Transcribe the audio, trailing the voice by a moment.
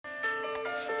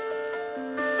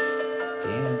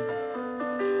Dan.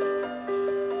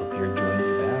 Hope you're enjoying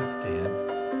your bath, Dan.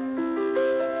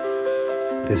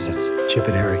 This is Chip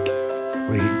and Eric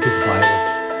reading through the Bible,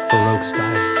 Baroque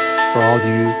style, for all of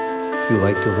you who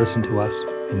like to listen to us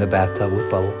in the bathtub with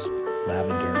bubbles.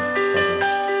 Lavender bubbles.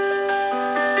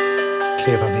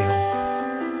 Chamomile.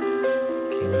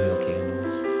 Chamomile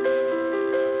candles.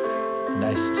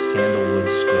 Nice sandalwood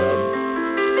scrub.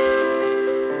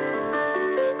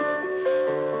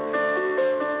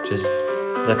 Just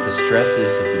let the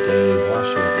stresses of the day wash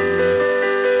over you.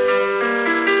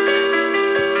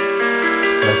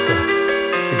 Let the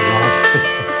exhaust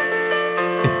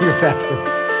in your bathroom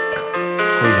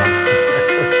clean up.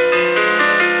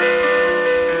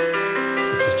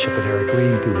 This is Chip and Eric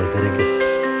reading through Leviticus.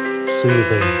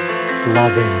 Soothing,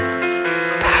 loving,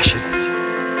 passionate.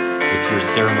 If you're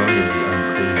ceremonially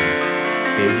unclean,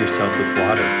 bathe yourself with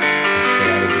water and stay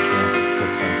out of the camp until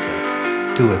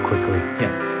sunset. Do it quickly.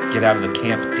 Yeah, get out of the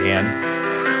camp, Dan.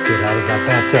 Get out of that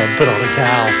bathtub. Put on a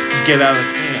towel. Get out of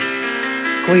the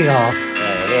camp. Clean off.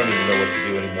 I don't even know what to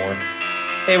do anymore.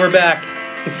 Hey, we're back.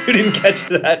 If you didn't catch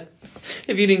that,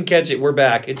 if you didn't catch it, we're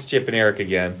back. It's Chip and Eric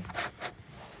again.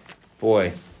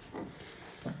 Boy.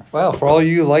 Well, for all of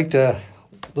you who like to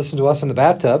listen to us in the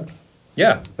bathtub,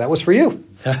 Yeah, that was for you.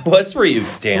 what's for you,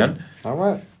 Dan? All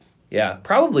right. Yeah,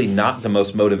 probably not the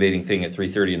most motivating thing at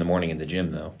 3:30 in the morning in the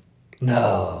gym, though.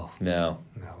 No, No.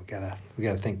 we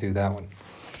gotta think through that one.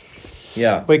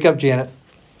 Yeah. Wake up, Janet.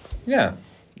 Yeah.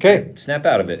 Okay. Snap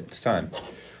out of it. It's time.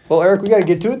 Well, Eric, we got to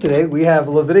get to it today. We have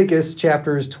Leviticus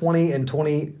chapters 20,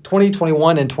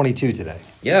 21, and 22 today.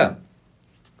 Yeah.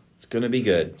 It's going to be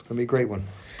good. It's going to be a great one.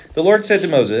 The Lord said to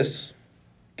Moses,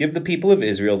 "Give the people of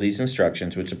Israel these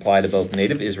instructions, which apply to both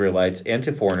native Israelites and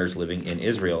to foreigners living in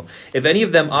Israel. If any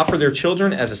of them offer their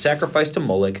children as a sacrifice to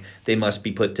Moloch, they must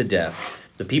be put to death.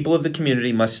 The people of the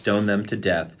community must stone them to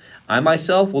death. I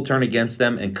myself will turn against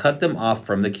them and cut them off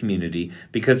from the community,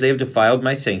 because they have defiled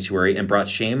my sanctuary and brought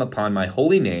shame upon my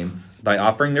holy name by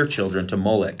offering their children to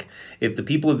Moloch. If the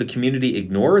people of the community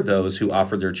ignore those who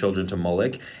offer their children to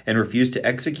Moloch and refuse to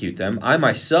execute them, I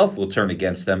myself will turn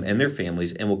against them and their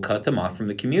families and will cut them off from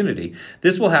the community.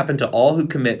 This will happen to all who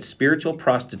commit spiritual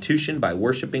prostitution by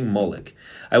worshiping Moloch.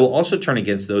 I will also turn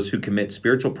against those who commit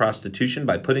spiritual prostitution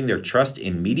by putting their trust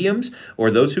in mediums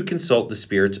or those who consult the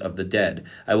spirits of the dead.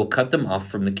 I will cut them off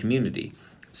from the community.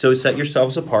 So set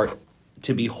yourselves apart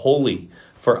to be holy,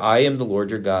 for I am the Lord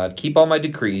your God. Keep all my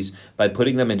decrees by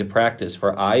putting them into practice,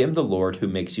 for I am the Lord who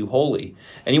makes you holy.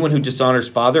 Anyone who dishonors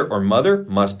father or mother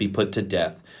must be put to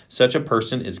death. Such a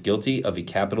person is guilty of a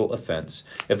capital offense.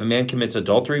 If a man commits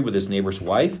adultery with his neighbor's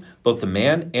wife, both the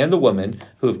man and the woman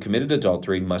who have committed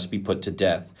adultery must be put to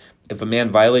death. If a man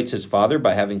violates his father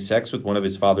by having sex with one of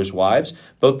his father's wives,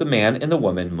 both the man and the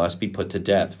woman must be put to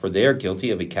death, for they are guilty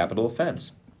of a capital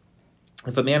offense.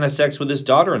 If a man has sex with his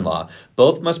daughter-in-law,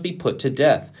 both must be put to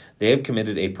death. They have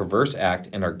committed a perverse act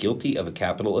and are guilty of a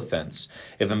capital offense.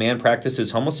 If a man practices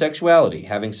homosexuality,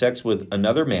 having sex with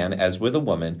another man as with a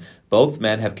woman, both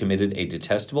men have committed a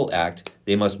detestable act.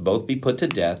 They must both be put to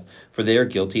death, for they are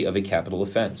guilty of a capital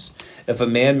offense. If a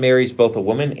man marries both a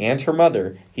woman and her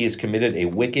mother, he has committed a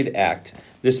wicked act.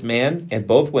 This man and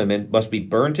both women must be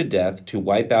burned to death to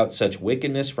wipe out such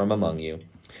wickedness from among you.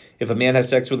 If a man has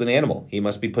sex with an animal, he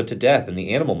must be put to death, and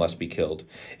the animal must be killed.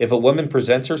 If a woman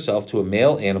presents herself to a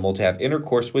male animal to have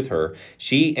intercourse with her,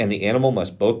 she and the animal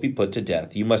must both be put to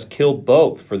death. You must kill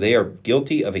both, for they are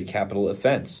guilty of a capital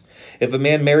offense. If a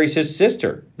man marries his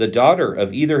sister, the daughter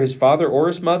of either his father or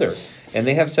his mother, and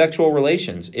they have sexual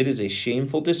relations, it is a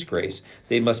shameful disgrace.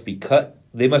 They must be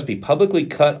publicly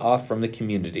cut off from the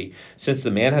community. Since the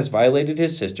man has violated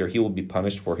his sister, he will be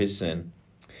punished for his sin.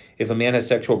 If a man has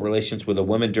sexual relations with a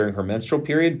woman during her menstrual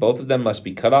period, both of them must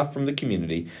be cut off from the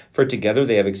community, for together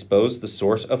they have exposed the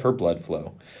source of her blood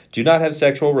flow. Do not have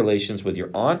sexual relations with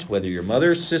your aunt, whether your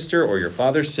mother's sister or your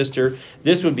father's sister.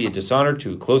 This would be a dishonor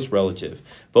to a close relative.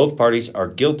 Both parties are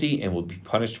guilty and will be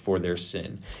punished for their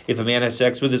sin. If a man has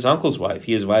sex with his uncle's wife,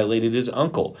 he has violated his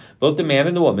uncle. Both the man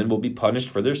and the woman will be punished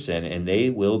for their sin, and they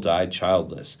will die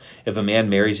childless. If a man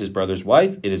marries his brother's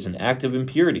wife, it is an act of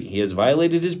impurity. He has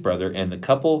violated his brother, and the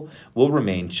couple will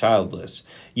remain childless.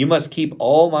 You must keep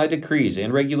all my decrees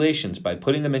and regulations by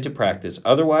putting them into practice.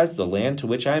 Otherwise, the land to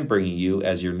which I am bringing you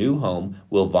as your new home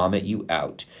will vomit you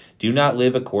out. Do not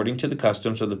live according to the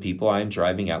customs of the people I am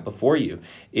driving out before you.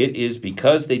 It is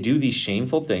because they do these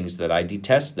shameful things that I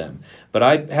detest them. But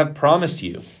I have promised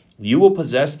you, you will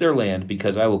possess their land,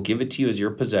 because I will give it to you as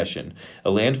your possession, a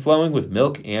land flowing with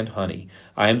milk and honey.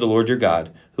 I am the Lord your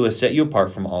God, who has set you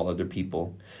apart from all other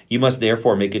people. You must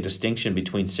therefore make a distinction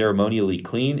between ceremonially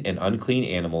clean and unclean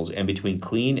animals, and between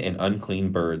clean and unclean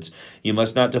birds. You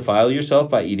must not defile yourself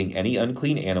by eating any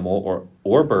unclean animal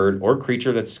or bird or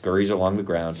creature that scurries along the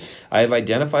ground. I have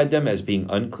identified them as being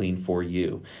unclean for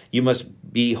you. You must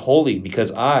be holy,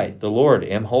 because I, the Lord,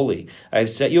 am holy. I have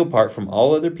set you apart from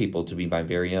all other people to be my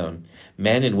very own.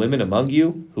 Men and women among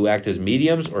you who act as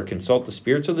mediums or consult the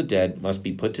spirits of the dead must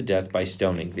be put to death by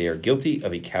stoning. They are guilty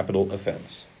of a capital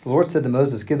offense. The Lord said to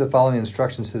Moses, "Give the following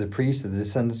instructions to the priests of the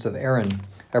descendants of Aaron.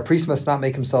 A priest must not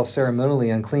make himself ceremonially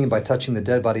unclean by touching the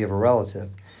dead body of a relative.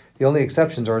 The only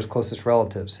exceptions are his closest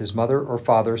relatives, his mother or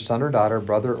father, son or daughter,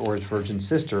 brother, or his virgin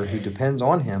sister, who depends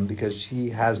on him because she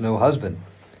has no husband.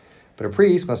 But a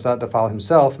priest must not defile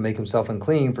himself and make himself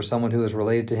unclean for someone who is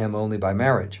related to him only by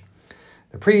marriage.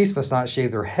 The priest must not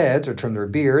shave their heads or trim their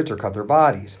beards or cut their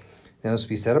bodies. They must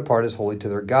be set apart as holy to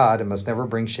their God and must never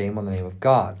bring shame on the name of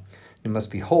God. They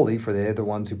must be holy, for they are the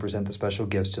ones who present the special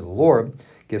gifts to the Lord,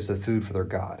 gifts of food for their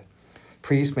God.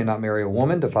 Priests may not marry a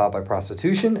woman defiled by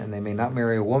prostitution, and they may not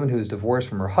marry a woman who is divorced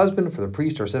from her husband, for the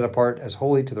priests are set apart as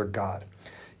holy to their God.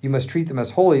 You must treat them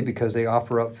as holy because they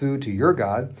offer up food to your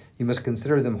God. You must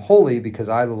consider them holy because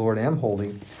I, the Lord, am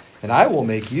holy, and I will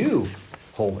make you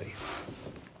holy.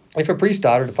 If a priest's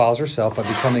daughter defiles herself by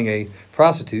becoming a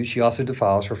prostitute, she also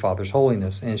defiles her father's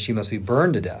holiness, and she must be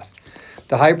burned to death.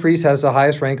 The high priest has the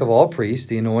highest rank of all priests.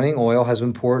 The anointing oil has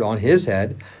been poured on his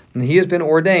head, and he has been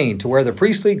ordained to wear the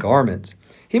priestly garments.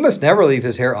 He must never leave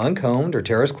his hair uncombed or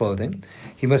tear his clothing.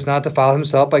 He must not defile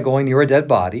himself by going near a dead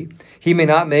body. He may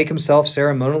not make himself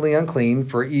ceremonially unclean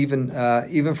for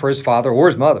even for his father or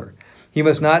his mother. He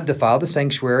must not defile the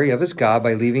sanctuary of his God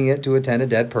by leaving it to attend a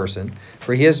dead person,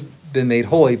 for he has been made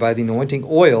holy by the anointing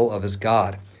oil of his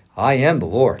God. I am the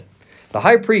Lord. The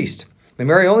high priest may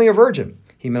marry only a virgin.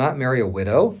 He may not marry a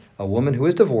widow, a woman who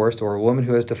is divorced, or a woman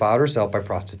who has defiled herself by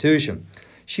prostitution.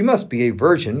 She must be a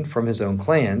virgin from his own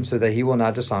clan, so that he will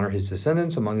not dishonor his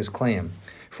descendants among his clan.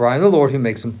 For I am the Lord who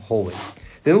makes him holy.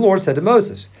 Then the Lord said to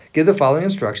Moses, "Give the following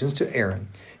instructions to Aaron.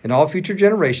 In all future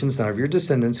generations, none of your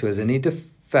descendants who has any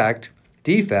defect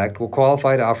will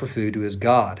qualify to offer food to his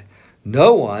God.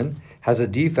 No one has a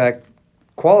defect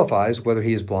qualifies whether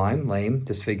he is blind, lame,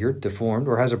 disfigured, deformed,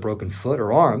 or has a broken foot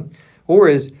or arm, or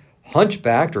is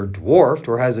hunchbacked or dwarfed,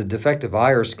 or has a defective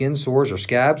eye or skin sores or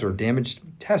scabs or damaged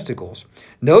testicles.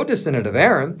 No descendant of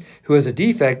Aaron who has a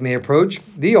defect may approach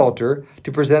the altar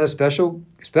to present a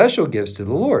special gifts to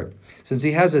the Lord. Since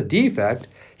he has a defect,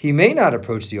 he may not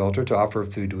approach the altar to offer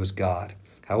food to his God.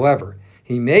 However,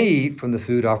 he may eat from the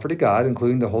food offered to God,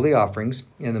 including the holy offerings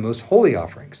and the most holy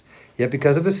offerings. Yet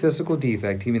because of his physical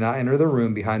defect, he may not enter the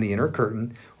room behind the inner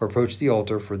curtain or approach the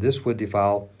altar, for this would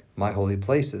defile my holy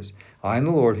places. I am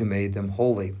the Lord who made them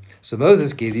holy." So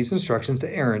Moses gave these instructions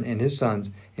to Aaron and his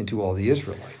sons and to all the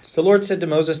Israelites. The Lord said to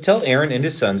Moses, "Tell Aaron and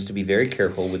his sons to be very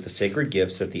careful with the sacred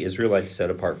gifts that the Israelites set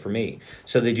apart for me,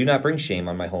 so they do not bring shame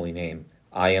on my holy name.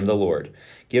 I am the Lord.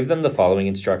 Give them the following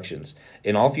instructions.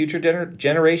 In all future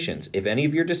generations, if any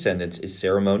of your descendants is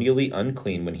ceremonially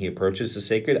unclean when he approaches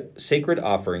the sacred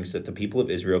offerings that the people of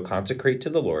Israel consecrate to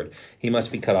the Lord, he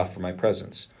must be cut off from my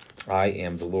presence. I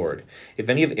am the Lord. If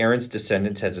any of Aaron's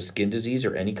descendants has a skin disease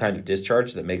or any kind of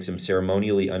discharge that makes him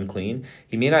ceremonially unclean,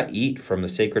 he may not eat from the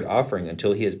sacred offering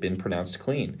until he has been pronounced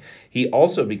clean. He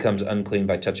also becomes unclean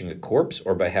by touching a corpse,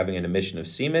 or by having an emission of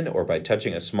semen, or by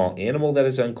touching a small animal that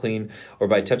is unclean, or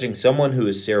by touching someone who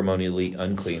is ceremonially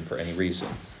unclean for any reason.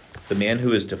 The man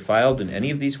who is defiled in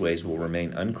any of these ways will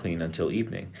remain unclean until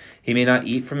evening. He may not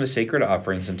eat from the sacred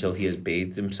offerings until he has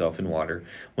bathed himself in water.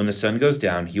 When the sun goes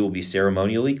down, he will be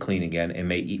ceremonially clean again and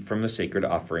may eat from the sacred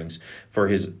offerings, for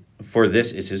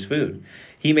this is his food.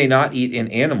 He may not eat an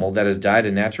animal that has died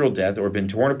a natural death or been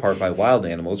torn apart by wild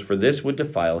animals, for this would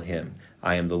defile him.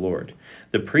 I am the Lord.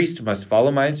 The priest must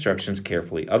follow my instructions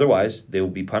carefully, otherwise they will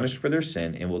be punished for their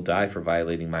sin and will die for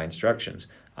violating my instructions.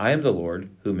 I am the Lord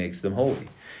who makes them holy.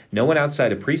 No one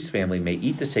outside a priest's family may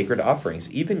eat the sacred offerings.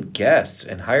 Even guests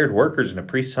and hired workers in a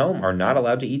priest's home are not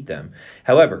allowed to eat them.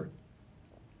 However,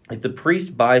 if the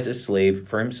priest buys a slave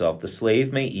for himself, the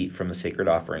slave may eat from the sacred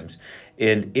offerings.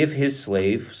 And if his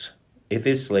slaves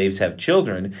have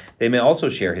children, they may also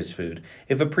share his food.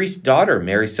 If a priest's daughter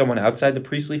marries someone outside the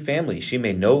priestly family, she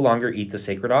may no longer eat the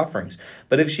sacred offerings.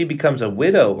 But if she becomes a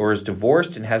widow or is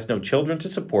divorced and has no children to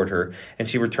support her, and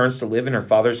she returns to live in her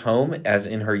father's home as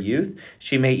in her youth,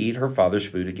 she may eat her father's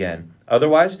food again.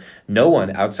 Otherwise, no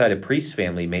one outside a priest's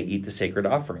family may eat the sacred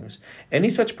offerings. Any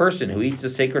such person who eats the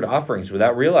sacred offerings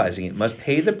without realizing it must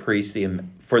pay the priest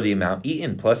for the amount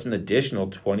eaten, plus an additional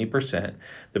 20%.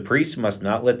 The priest must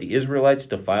not let the Israelites Israelites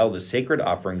defile the sacred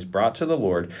offerings brought to the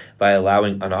Lord by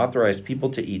allowing unauthorized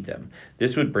people to eat them.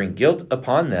 This would bring guilt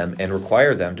upon them and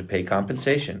require them to pay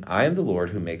compensation. I am the Lord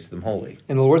who makes them holy.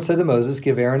 And the Lord said to Moses,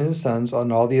 give Aaron and his sons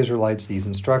and all the Israelites these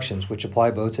instructions, which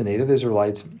apply both to native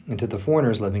Israelites and to the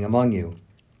foreigners living among you.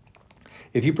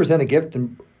 If you present a gift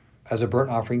as a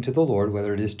burnt offering to the Lord,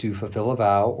 whether it is to fulfill a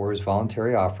vow or as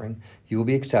voluntary offering, you will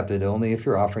be accepted only if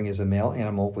your offering is a male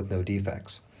animal with no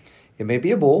defects. It may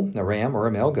be a bull, a ram, or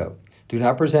a male goat. Do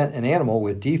not present an animal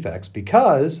with defects,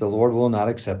 because the Lord will not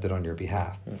accept it on your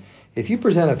behalf. If you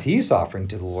present a peace offering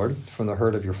to the Lord from the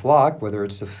herd of your flock, whether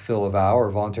it's to fulfill a vow or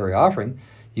a voluntary offering,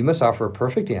 you must offer a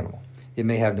perfect animal. It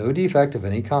may have no defect of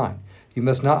any kind. You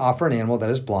must not offer an animal that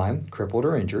is blind, crippled,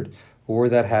 or injured, or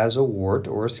that has a wart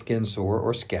or a skin sore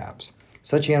or scabs.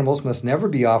 Such animals must never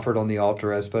be offered on the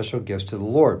altar as special gifts to the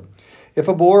Lord. If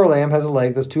a bull or lamb has a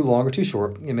leg that's too long or too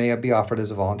short, it may be offered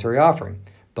as a voluntary offering,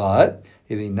 but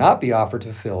it may not be offered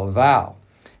to fulfill a vow.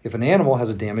 If an animal has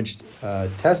a damaged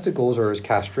testicles or is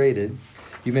castrated,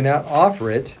 you may not offer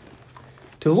it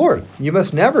to the Lord. You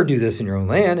must never do this in your own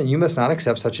land, and you must not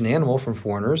accept such an animal from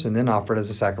foreigners and then offer it as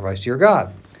a sacrifice to your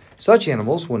God. Such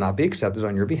animals will not be accepted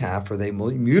on your behalf, for they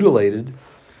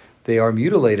are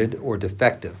mutilated or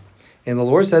defective. And the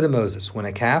Lord said to Moses, when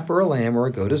a calf or a lamb or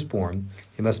a goat is born,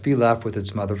 it must be left with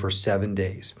its mother for 7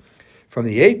 days. From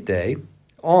the 8th day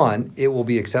on, it will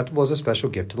be acceptable as a special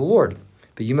gift to the Lord.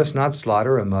 But you must not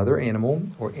slaughter a mother animal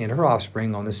and her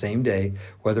offspring on the same day,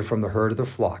 whether from the herd or the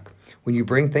flock. When you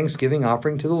bring thanksgiving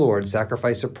offering to the Lord,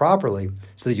 sacrifice it properly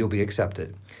so that you'll be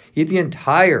accepted. Eat the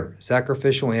entire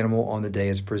sacrificial animal on the day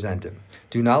it's presented.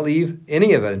 Do not leave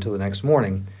any of it until the next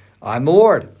morning. I'm the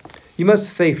Lord. You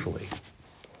must faithfully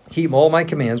keep all my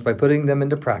commands by putting them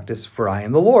into practice, for I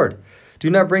am the Lord. Do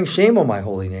not bring shame on my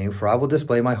holy name, for I will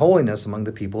display my holiness among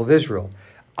the people of Israel.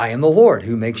 I am the Lord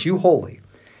who makes you holy.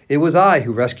 It was I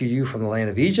who rescued you from the land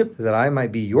of Egypt, that I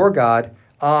might be your God.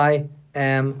 I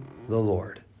am the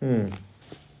Lord.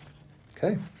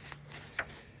 Okay.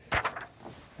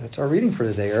 That's our reading for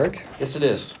today, Eric. Yes, it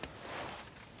is.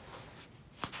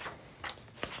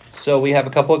 So we have a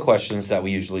couple of questions that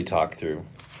we usually talk through.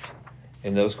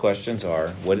 And those questions are,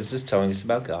 what is this telling us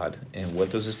about God? And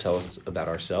what does this tell us about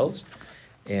ourselves?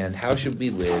 And how should we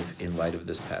live in light of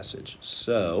this passage?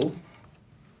 So,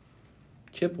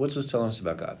 Chip, what's this telling us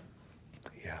about God?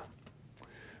 Yeah.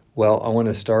 Well, I want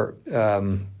to start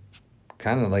kind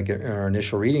of like in our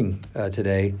initial reading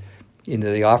today.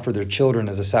 They offer their children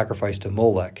as a sacrifice to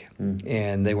Molech,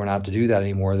 and they were not to do that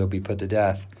anymore. They'll be put to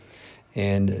death.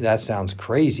 And that sounds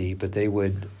crazy, but they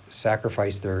would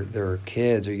sacrifice their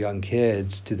kids or young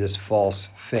kids to this false,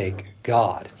 fake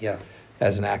God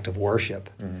as an act of worship.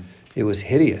 It was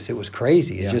hideous. It was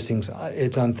crazy. It just seems,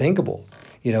 it's unthinkable.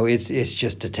 It's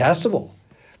just detestable,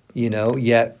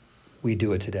 yet we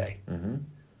do it today.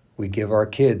 We give our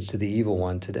kids to the evil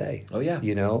one today. Oh, yeah.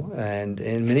 And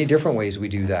in many different ways we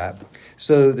do that.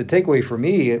 So the takeaway for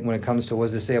me when it comes to what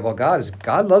does this say about God is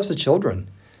God loves the children.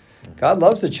 God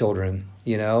loves the children,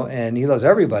 and he loves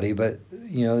everybody. But,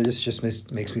 this just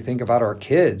makes me think about our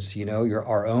kids,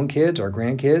 our own kids, our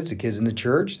grandkids, the kids in the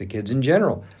church, the kids in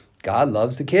general. God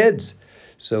loves the kids.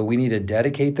 So we need to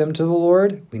dedicate them to the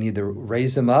Lord. We need to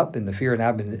raise them up in the fear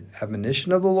and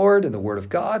admonition of the Lord and the Word of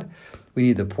God. We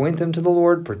need to point them to the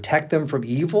Lord, protect them from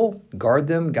evil, guard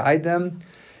them, guide them.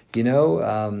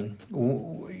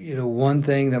 One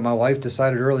thing that my wife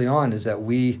decided early on is that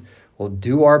we will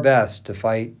do our best to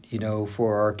fight,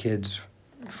 for our kids'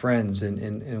 friends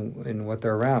and what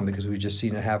they're around, because we've just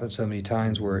seen it happen so many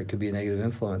times where it could be a negative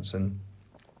influence.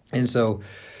 And so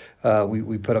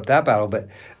we put up that battle. But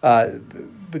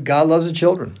God loves the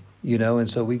children, and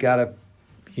so we got to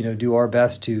do our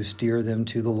best to steer them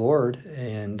to the Lord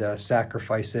and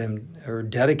sacrifice them or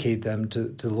dedicate them to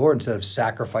the Lord instead of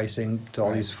sacrificing to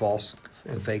all these false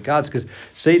and fake gods, because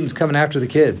Satan's coming after the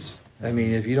kids. I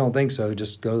mean, if you don't think so,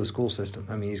 just go to the school system.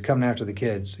 I mean, he's coming after the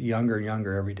kids younger and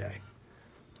younger every day.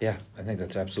 Yeah, I think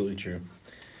that's absolutely true.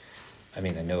 I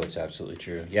mean, I know it's absolutely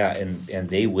true. Yeah, and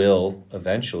they will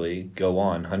eventually go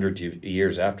on, hundreds of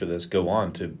years after this, go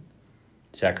on to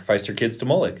sacrifice their kids to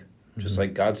Moloch, just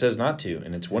like God says not to.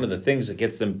 And it's one of the things that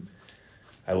gets them,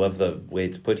 I love the way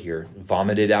it's put here,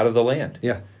 vomited out of the land.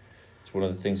 Yeah. It's one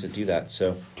of the things that do that.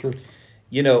 So, true.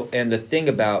 And the thing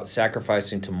about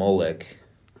sacrificing to Moloch,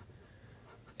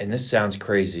 and this sounds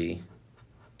crazy,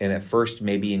 and at first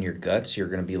maybe in your guts you're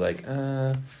going to be like,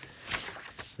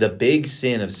 the big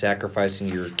sin of sacrificing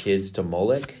your kids to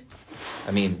Moloch,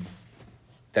 I mean,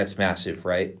 that's massive,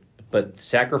 right? But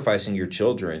sacrificing your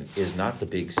children is not the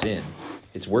big sin.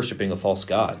 It's worshiping a false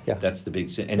god. Yeah. That's the big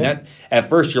sin. And that, at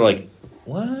first you're like,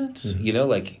 what? Mm-hmm.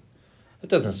 that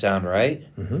doesn't sound right.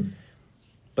 Mm-hmm.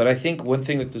 But I think one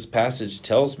thing that this passage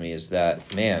tells me is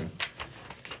that, man,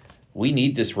 we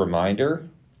need this reminder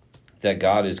that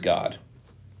God is God.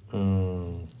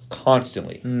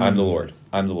 Constantly. I'm the Lord.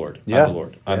 I'm the Lord. Yeah. I'm the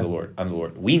Lord. I'm the Lord. I'm the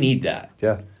Lord. We need that.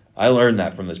 Yeah. I learned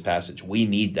that from this passage. We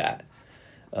need that.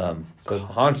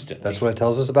 Constantly. That's what it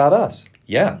tells us about us.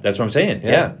 Yeah, that's what I'm saying.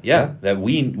 Yeah. That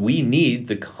we need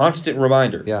the constant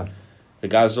reminder. Yeah. That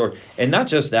God is the Lord. And not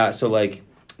just that. So, like,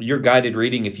 your guided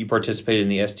reading, if you participate in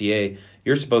the SDA,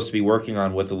 you're supposed to be working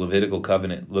on what the Levitical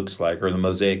covenant looks like, or the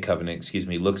Mosaic covenant,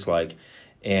 looks like.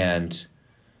 And,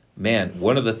 man,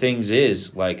 one of the things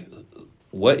is, like,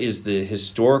 what is the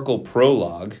historical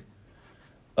prologue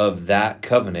of that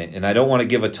covenant? And I don't want to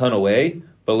give a ton away,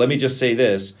 but let me just say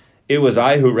this. It was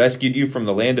I who rescued you from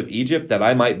the land of Egypt, that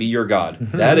I might be your God.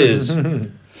 That is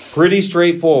pretty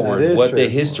straightforward, the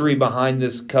history behind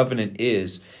this covenant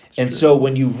is. So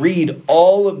when you read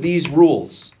all of these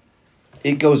rules,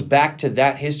 it goes back to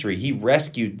that history. He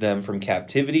rescued them from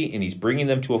captivity, and he's bringing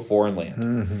them to a foreign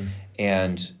land.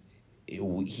 And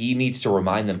he needs to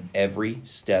remind them every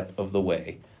step of the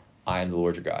way, I am the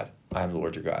Lord your God. I am the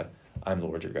Lord your God. I am the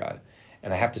Lord your God.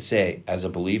 And I have to say, as a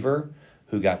believer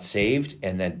who got saved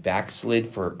and then backslid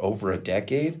for over a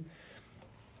decade,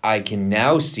 I can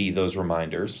now see those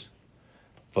reminders,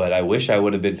 but I wish I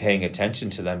would have been paying attention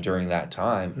to them during that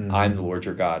time. I'm the Lord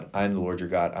your God. I'm the Lord your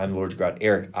God. I'm the Lord your God.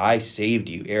 Eric, I saved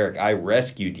you. Eric, I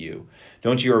rescued you.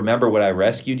 Don't you remember what I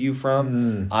rescued you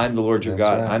from? I'm the Lord your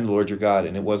God. Right. I'm the Lord your God.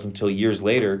 And it wasn't until years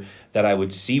later that I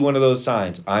would see one of those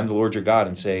signs, I'm the Lord your God,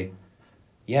 and say,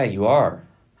 yeah, you are.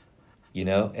 You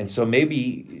know? And so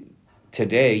maybe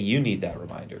today you need that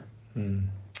reminder.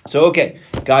 So, okay,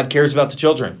 God cares about the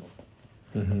children.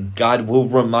 God will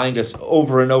remind us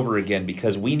over and over again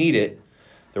because we need it,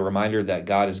 the reminder that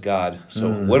God is God.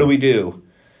 So what do we do?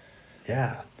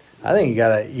 Yeah. I think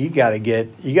you gotta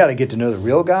get to know the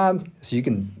real God so you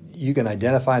can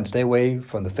identify and stay away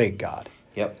from the fake God.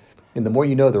 Yep. And the more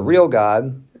you know the real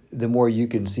God, the more you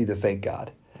can see the fake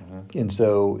God. And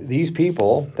so these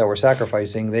people that were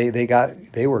sacrificing,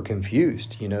 they were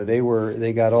confused. You know,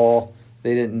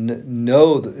 they didn't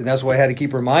know, and that's why I had to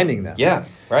keep reminding them. Yeah,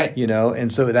 right. You know,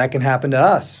 and so that can happen to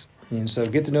us. And so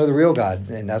get to know the real God,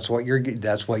 and that's what you're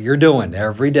doing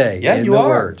every day in the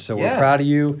Word. So we're proud of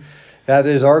you. That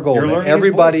is our goal. You're learning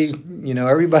everybody, His voice.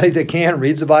 Everybody that can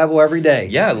reads the Bible every day.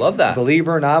 Yeah, I love that.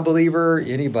 Believer, non-believer,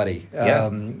 anybody.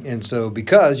 And so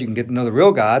because you can get to know the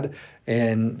real God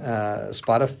and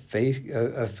spot a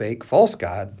fake false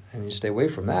God, and you stay away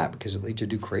from that because it leads you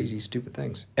to do crazy, stupid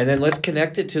things. And then let's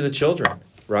connect it to the children,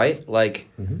 right? Like,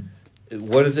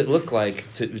 what does it look like?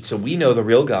 So we know the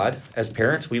real God. As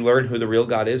parents, we learn who the real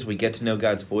God is. We get to know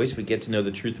God's voice. We get to know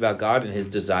the truth about God and his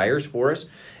desires for us.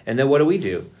 And then what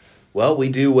do? Well, we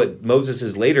do what Moses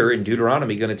is later in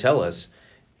Deuteronomy going to tell us.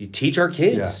 You teach our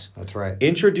kids. Yeah, that's right.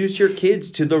 Introduce your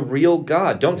kids to the real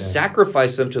God. Don't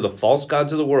sacrifice them to the false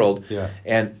gods of the world. Yeah.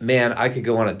 And man, I could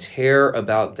go on a tear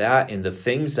about that and the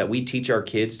things that we teach our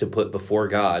kids to put before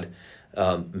God.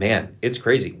 Man, it's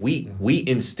crazy. We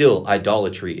instill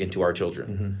idolatry into our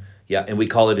children. Yeah, and we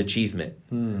call it achievement,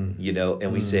 and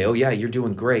we say, oh, yeah, you're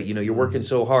doing great. You're working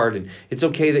so hard, and it's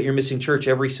okay that you're missing church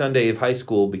every Sunday of high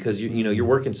school because, you're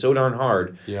working so darn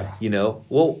hard. Yeah.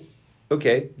 Well,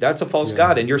 okay, that's a false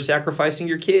God, and you're sacrificing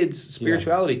your kids'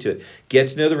 spirituality to it. Get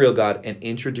to know the real God and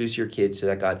introduce your kids to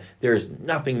that God. There is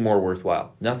nothing more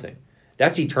worthwhile. Nothing.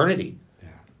 That's eternity.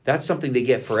 Yeah. That's something they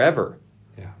get forever.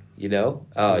 Yeah.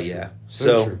 Oh, yeah.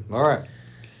 So true. All right.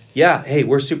 Yeah, hey,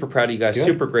 we're super proud of you guys,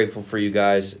 super grateful for you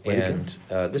guys, and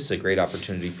this is a great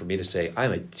opportunity for me to say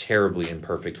I'm a terribly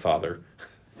imperfect father.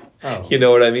 Oh. You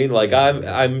know what I mean? Like,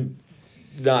 I'm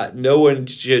not, no one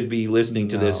should be listening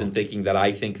to this and thinking that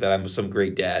I think that I'm some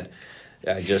great dad.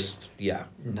 I just,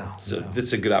 So this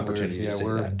is a good opportunity to say that.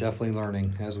 We're definitely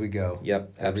learning as we go.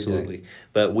 Yep, absolutely.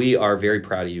 But we are very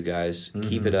proud of you guys.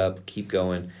 Keep it up, keep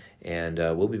going, and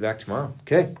we'll be back tomorrow.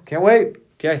 Okay, can't wait.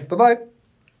 Okay. Bye-bye.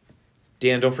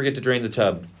 Dan, don't forget to drain the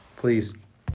tub. Please.